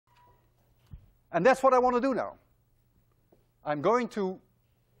And that's what I want to do now. I'm going to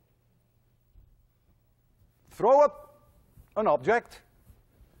throw up an object,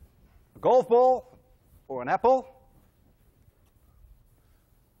 a golf ball or an apple,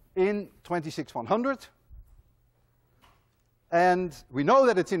 in 26/100. And we know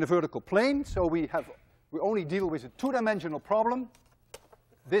that it's in the vertical plane, so we only deal with a two-dimensional problem.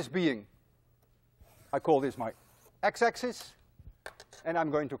 This being, I call this my x-axis, and I'm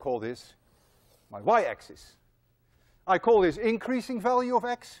going to call this my y-axis. I call this increasing value of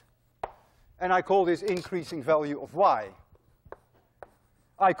x, and I call this increasing value of y.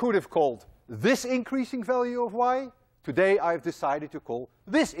 I could have called this increasing value of y. Today I've decided to call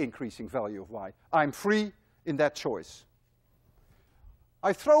this increasing value of y. I'm free in that choice.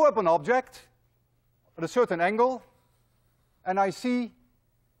 I throw up an object at a certain angle, and I see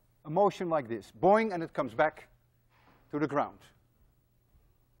a motion like this. Boing, and it comes back to the ground.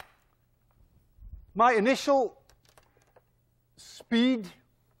 My initial speed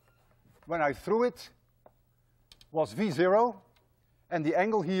when I threw it was v0, and the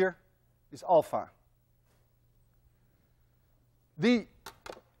angle here is alpha. The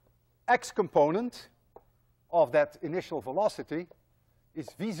x component of that initial velocity is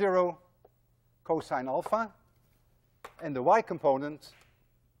v0 cosine alpha, and the y component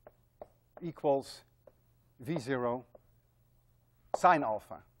equals v0 sine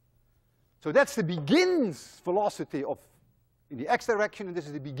alpha. So that's the begin velocity in the x direction, and this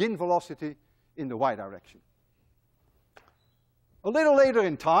is the begin velocity in the y direction. A little later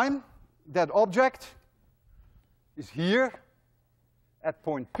in time, that object is here at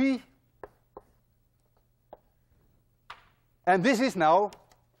point P, and this is now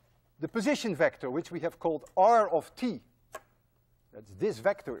the position vector, which we have called r of t. That's this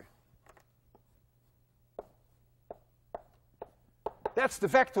vector. That's the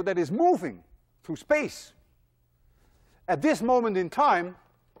vector that is moving through space. At this moment in time,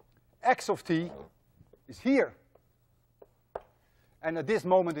 x of t is here. And at this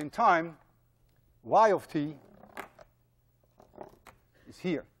moment in time, y of t is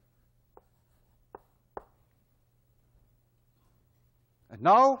here. And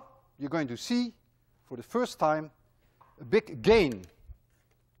now you're going to see, for the first time, a big gain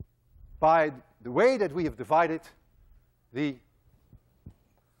by the way that we have divided the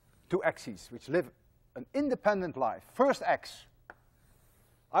two axes, which live an independent life. First, x.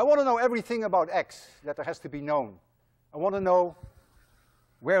 I want to know everything about x that there has to be known. I want to know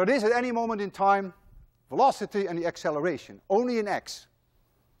where it is at any moment in time, velocity and the acceleration, only in x.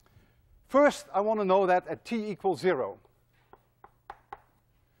 First, I want to know that at t equals 0.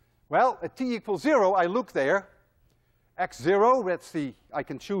 Well, at t equals 0, I look there. x0, I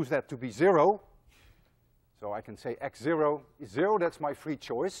can choose that to be 0. So I can say x0 is 0. That's my free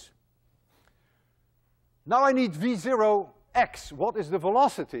choice. Now I need v0x. What is the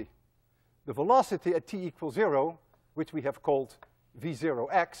velocity? The velocity at t equals 0, which we have called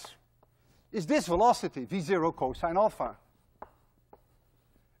v0x, is this velocity, v0 cosine alpha,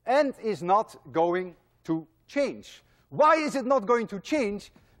 and is not going to change. Why is it not going to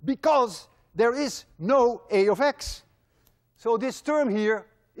change? Because there is no a of x. So this term here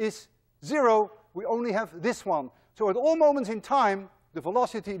is 0. We only have this one. So at all moments in time, the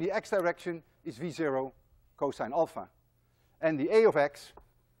velocity in the x direction is v0 cosine alpha. And the a of x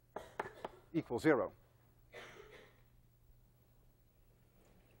equals 0.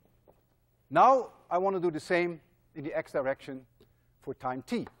 Now I want to do the same in the x direction for time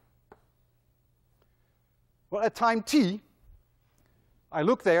t. Well, at time t, I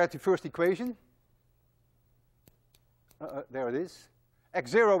look there at the first equation. There it is.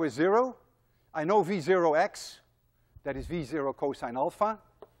 x0 is 0. I know v0x, that is v0 cosine alpha.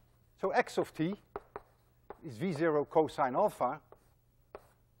 So x of t is v0 cosine alpha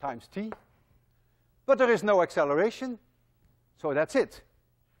times t. But there is no acceleration, so that's it.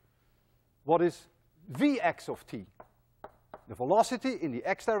 What is vx of t? The velocity in the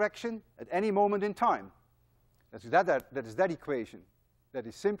x direction at any moment in time. That is that equation. That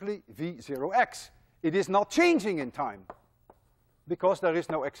is simply v0x. It is not changing in time because there is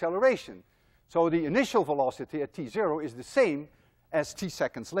no acceleration. So the initial velocity at t0 is the same as t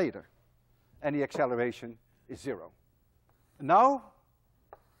seconds later, and the acceleration is 0. And now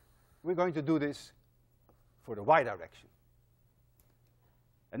we're going to do this for the y direction.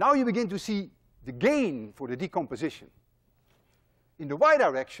 And now you begin to see the gain for the decomposition. In the y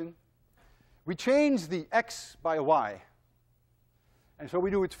direction, we change the x by a y. And so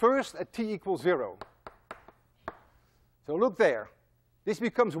we do it first at t equals 0. So look there. This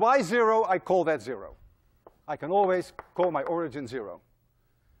becomes y0, I call that 0. I can always call my origin 0.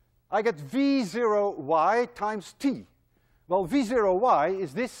 I get v0y times t. Well, v0y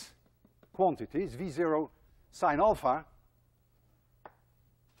is this quantity, it's v0 sine alpha,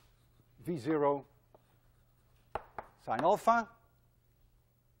 v0 sine alpha.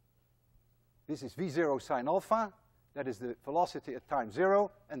 This is v0 sine alpha, that is the velocity at time 0,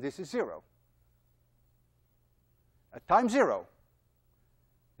 and this is 0. At time 0.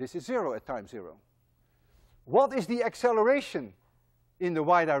 This is 0 at time 0. What is the acceleration in the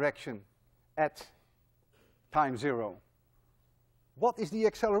y direction at time 0? What is the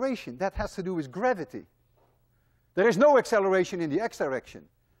acceleration? That has to do with gravity. There is no acceleration in the x direction,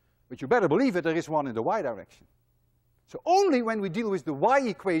 but you better believe it, there is one in the y direction. So only when we deal with the y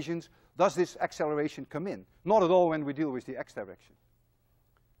equations does this acceleration come in, not at all when we deal with the x direction.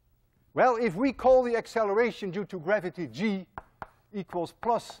 Well, if we call the acceleration due to gravity g equals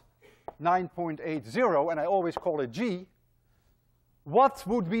plus 9.80, and I always call it g, what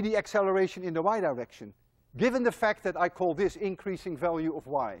would be the acceleration in the y direction, given the fact that I call this increasing value of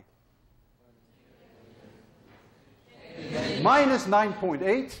y? Minus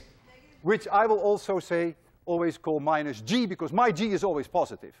 9.8, which I will also say always call minus g, because my g is always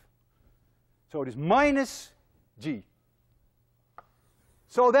positive. So it is minus g.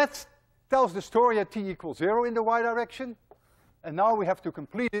 So that tells the story at t equals 0 in the y direction, and now we have to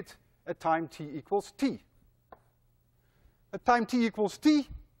complete it at time t equals t. At time t equals t,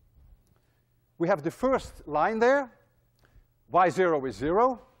 we have the first line there. y0 is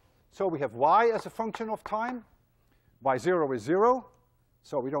 0, so we have y as a function of time. y0 is 0,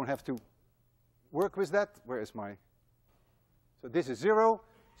 so we don't have to work with that. Where is my? So this is 0,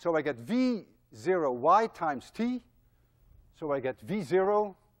 so I get v0y times t, so I get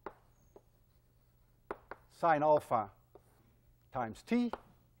v0 sine alpha times t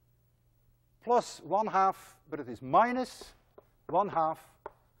plus 1/2, but it is minus 1/2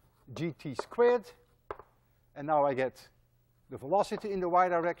 gt squared. And now I get the velocity in the y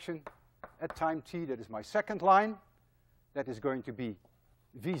direction at time t. That is my second line. That is going to be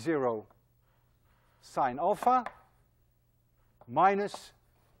v0 sine alpha minus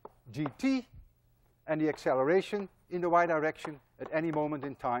gt, and the acceleration in the y direction at any moment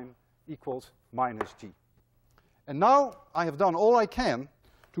in time equals minus g. And now I have done all I can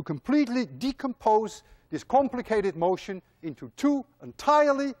to completely decompose this complicated motion into two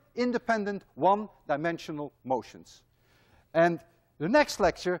entirely independent one-dimensional motions. And the next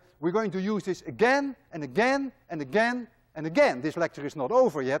lecture, we're going to use this again and again and again and again. This lecture is not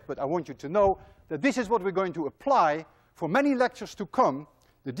over yet, but I want you to know that this is what we're going to apply for many lectures to come,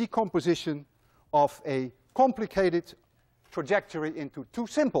 the decomposition of a complicated trajectory into two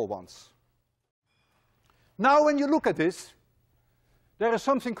simple ones. Now, when you look at this, there is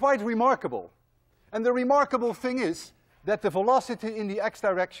something quite remarkable. And the remarkable thing is that the velocity in the x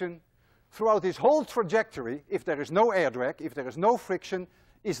direction throughout this whole trajectory, if there is no air drag, if there is no friction,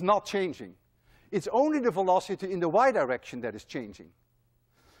 is not changing. It's only the velocity in the y direction that is changing.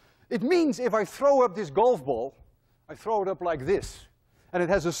 It means if I throw up this golf ball, I throw it up like this, and it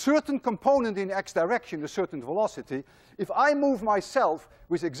has a certain component in x direction, a certain velocity. If I move myself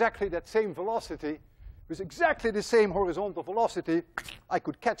with exactly that same velocity, with exactly the same horizontal velocity, I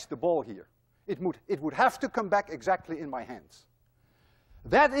could catch the ball here. It would have to come back exactly in my hands.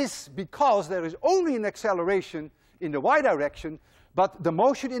 That is because there is only an acceleration in the y direction, but the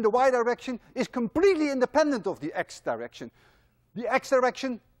motion in the y direction is completely independent of the x direction. The x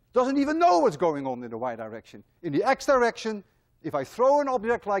direction doesn't even know what's going on in the y direction. In the x direction, if I throw an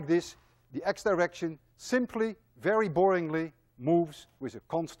object like this, the x direction simply, very boringly, moves with a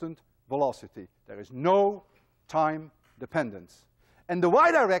constant velocity. There is no time dependence. And the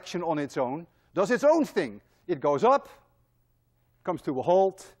y direction on its own does its own thing. It goes up, comes to a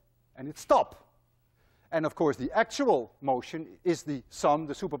halt, and it stops. And of course, the actual motion is the sum,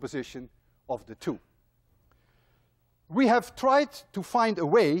 the superposition of the two. We have tried to find a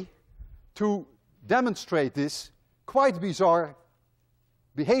way to demonstrate this quite bizarre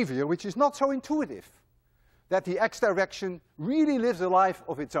behavior, which is not so intuitive, that the x direction really lives a life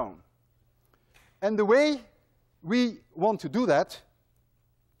of its own. And the way we want to do that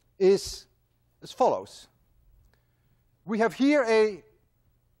is as follows. We have here a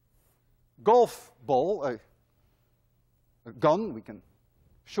golf ball, a gun. We can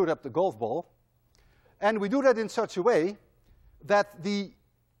shoot up the golf ball. And we do that in such a way that the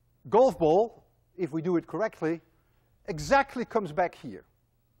golf ball, if we do it correctly, exactly comes back here.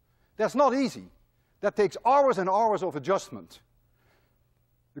 That's not easy. That takes hours and hours of adjustment.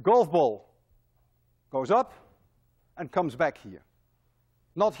 The golf ball goes up and comes back here.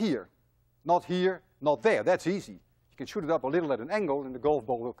 Not here, not here, not there. That's easy. You can shoot it up a little at an angle, and the golf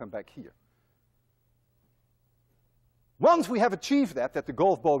ball will come back here. Once we have achieved that the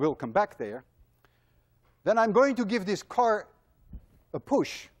golf ball will come back there, then I'm going to give this car a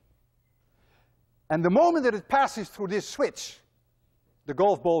push. And the moment that it passes through this switch, the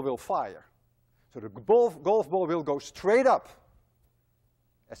golf ball will fire. So the golf ball will go straight up,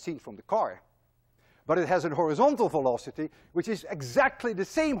 as seen from the car. But it has a horizontal velocity, which is exactly the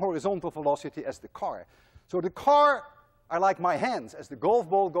same horizontal velocity as the car. So the car are like my hands. As the golf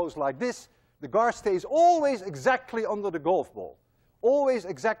ball goes like this, the car stays always exactly under the golf ball. Always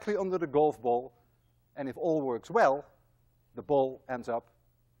exactly under the golf ball. And if all works well, the ball ends up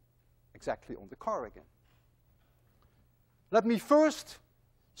exactly on the car again. Let me first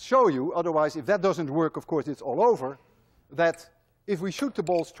show you, otherwise if that doesn't work, of course it's all over, that if we shoot the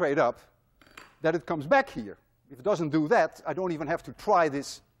ball straight up, that it comes back here. If it doesn't do that, I don't even have to try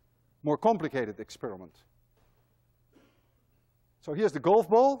this more complicated experiment. So here's the golf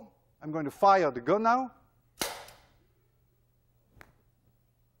ball. I'm going to fire the gun now.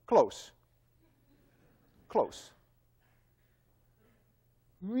 Close. Close.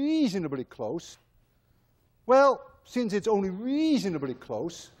 Reasonably close. Well, since it's only reasonably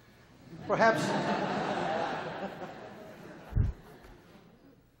close, perhaps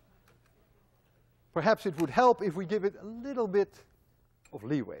perhaps it would help if we give it a little bit of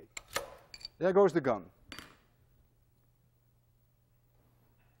leeway. There goes the gun.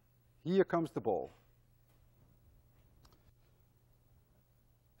 Here comes the ball.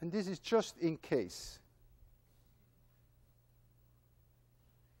 And this is just in case.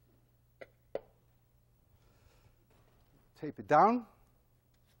 Tape it down.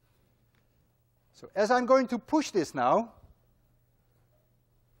 So as I'm going to push this now,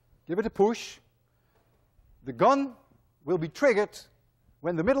 give it a push, the gun will be triggered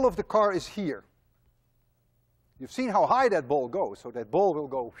when the middle of the car is here. You've seen how high that ball goes, so that ball will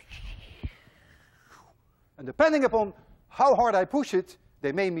go. And depending upon how hard I push it,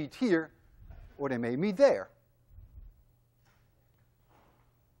 they may meet here or they may meet there.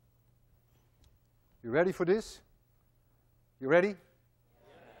 You ready for this? You ready? Yes.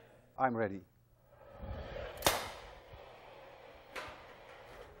 I'm ready.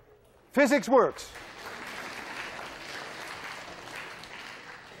 Physics works.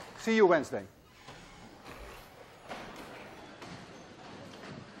 See you Wednesday.